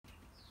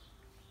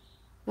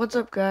What's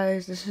up,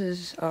 guys? This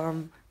is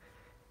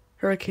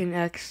Hurricane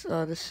X.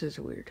 This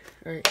is weird.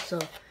 Alright, so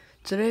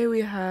today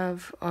we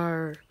have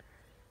our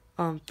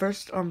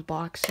first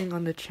unboxing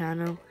on the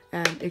channel,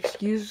 and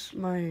excuse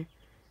my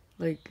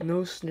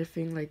nose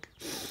sniffing,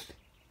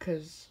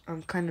 cause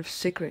I'm kind of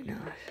sick right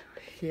now.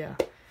 Yeah.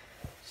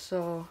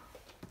 So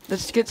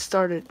let's get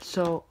started.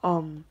 So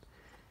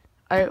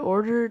I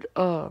ordered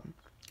a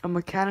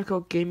mechanical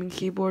gaming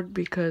keyboard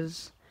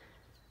because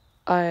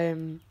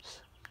I'm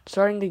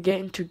starting to get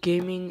into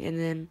gaming, and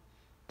then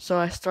so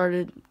I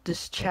started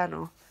this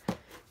channel,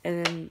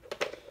 and then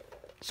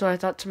so I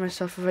thought to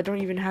myself, if I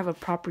don't even have a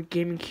proper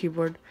gaming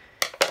keyboard,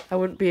 I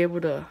wouldn't be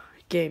able to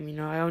game.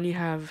 I only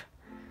have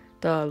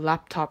the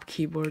laptop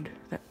keyboard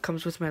that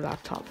comes with my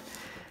laptop.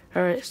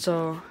 Alright,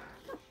 so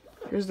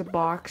here's the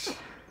box.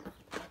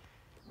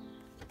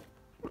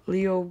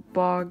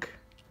 LEOBOG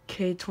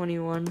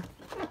K21.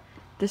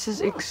 This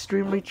is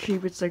extremely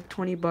cheap. It's like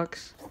 20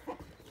 bucks.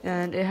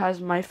 And it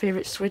has my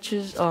favorite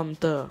switches,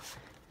 the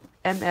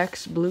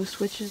MX blue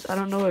switches. I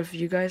don't know if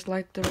you guys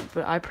like them,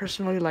 but I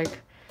personally like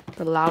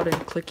the loud and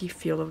clicky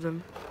feel of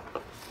them.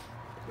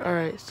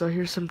 Alright, so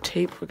here's some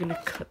tape. We're gonna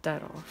cut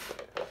that off.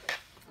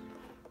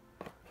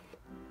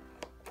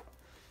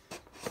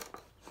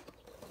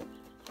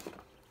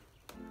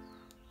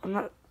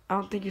 I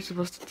don't think you're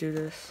supposed to do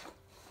this.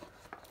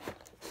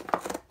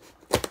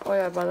 Oh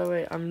yeah, by the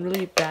way, I'm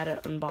really bad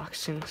at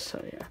unboxing,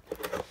 so yeah.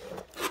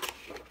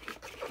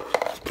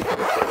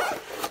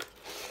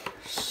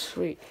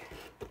 Sweet.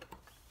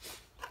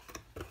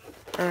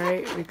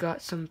 Alright, we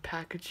got some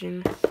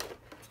packaging.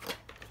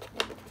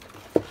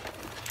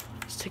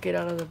 Let's take it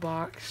out of the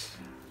box.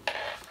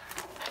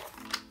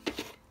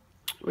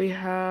 We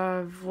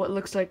have what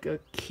looks like a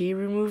key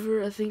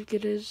remover, I think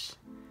it is.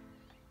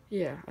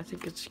 Yeah, I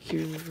think it's a key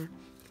remover.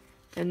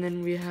 And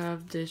then we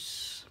have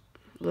this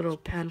little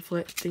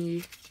pamphlet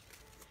thingy.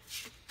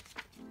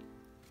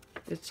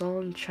 It's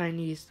all in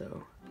Chinese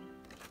though.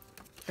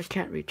 I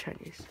can't read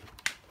Chinese.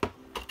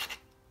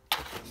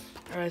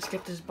 Alright, let's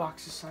get this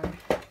box aside.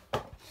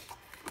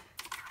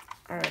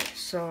 Alright,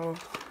 so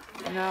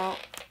now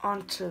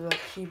onto the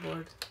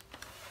keyboard.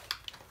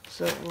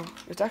 So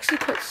it's actually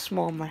quite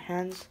small. My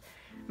hands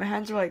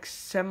are like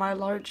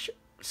semi-large,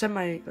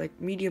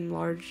 medium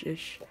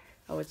large-ish,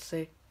 I would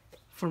say,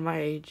 for my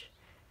age.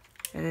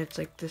 And it's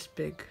like this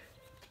big.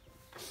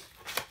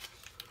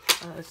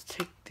 Let's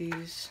take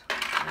these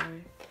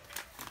away.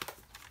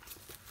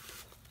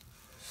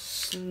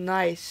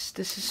 Nice.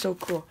 This is so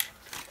cool.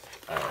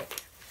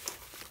 Alright.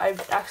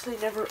 I've actually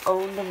never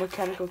owned a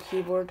mechanical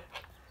keyboard.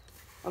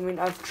 I mean,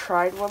 I've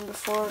tried one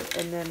before,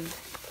 and then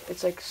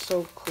it's like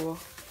so cool.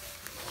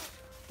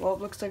 Well,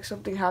 it looks like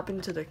something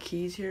happened to the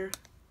keys here.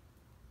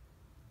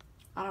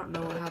 I don't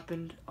know what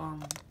happened.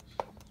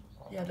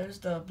 Yeah, there's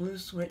the blue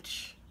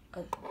switch.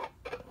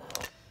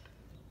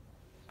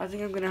 I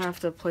think I'm gonna have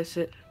to place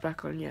it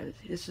back on. Yeah,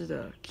 this is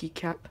the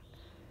keycap.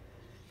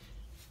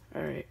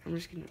 Alright, I'm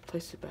just gonna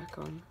place it back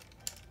on.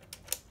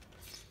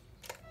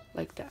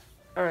 Like that.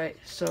 Alright,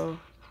 so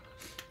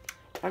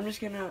I'm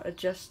just gonna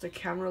adjust the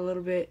camera a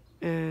little bit,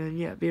 and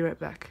yeah, be right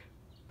back.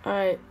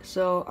 Alright,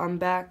 so I'm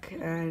back,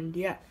 and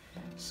yeah,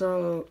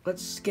 so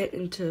let's get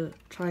into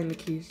trying the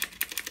keys.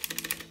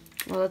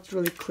 Well, that's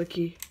really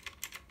clicky.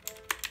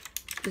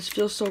 This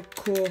feels so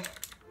cool.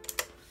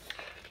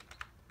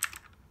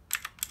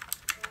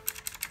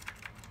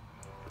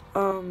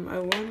 I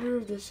wonder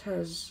if this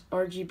has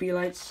RGB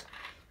lights,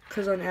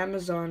 because on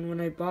Amazon,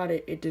 when I bought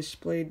it, it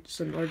displayed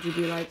some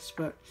RGB lights,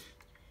 but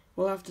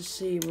we'll have to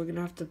see. We're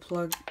gonna have to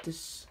plug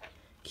this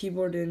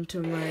keyboard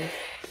into my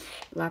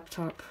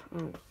laptop.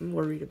 Oh, I'm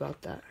worried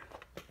about that.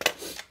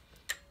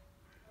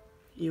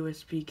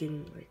 USB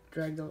getting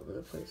dragged all over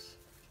the place.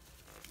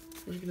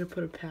 I'm just gonna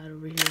put a pad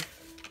over here.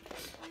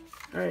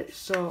 Alright,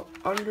 so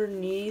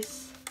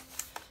underneath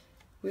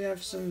we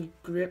have some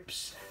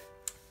grips,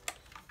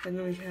 and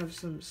then we have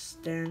some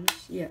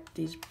stands. Yeah,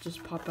 these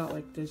just pop out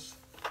like this,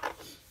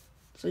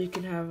 so you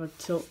can have a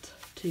tilt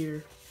to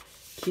your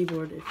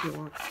keyboard if you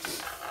want,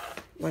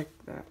 like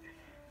that.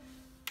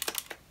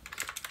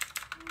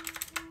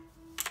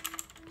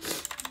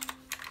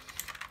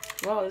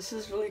 Wow, this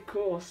is really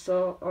cool.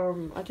 So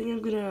I think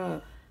I'm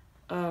gonna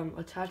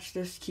attach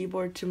this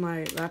keyboard to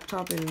my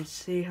laptop and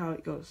see how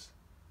it goes.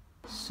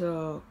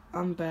 So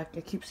I'm back.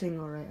 I keep saying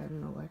alright, I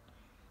don't know why.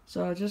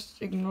 So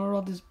just ignore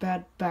all this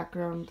bad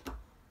background.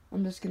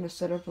 I'm just gonna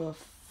set up a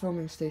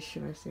filming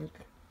station, I think,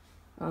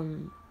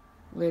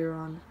 later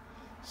on.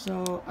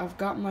 So I've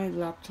got my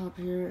laptop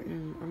here,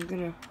 and I'm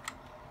gonna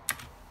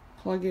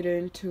plug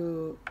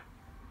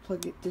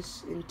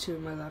this into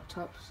my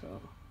laptop.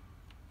 So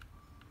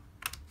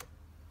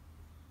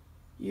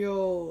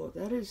yo,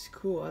 that is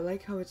cool. I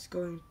like how it's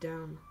going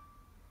down.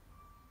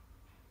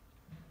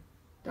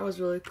 That was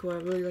really cool. I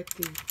really like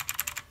the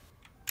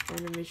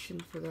animation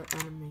for that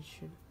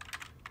animation.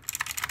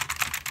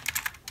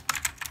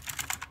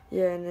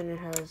 Yeah, and then it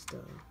has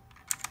the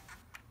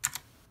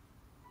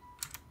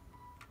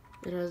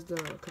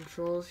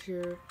controls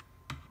here,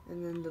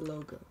 and then the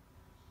logo.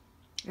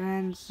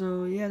 And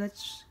so yeah,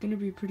 that's gonna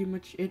be pretty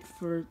much it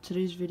for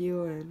today's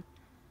video. And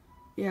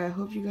yeah, I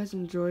hope you guys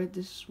enjoyed.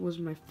 This was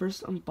my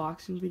first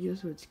unboxing video,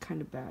 so it's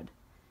kind of bad.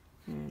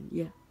 And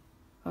yeah,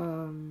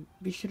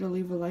 be sure to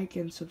leave a like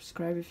and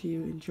subscribe if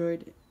you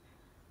enjoyed it.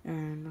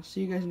 And I'll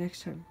see you guys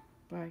next time.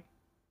 Bye.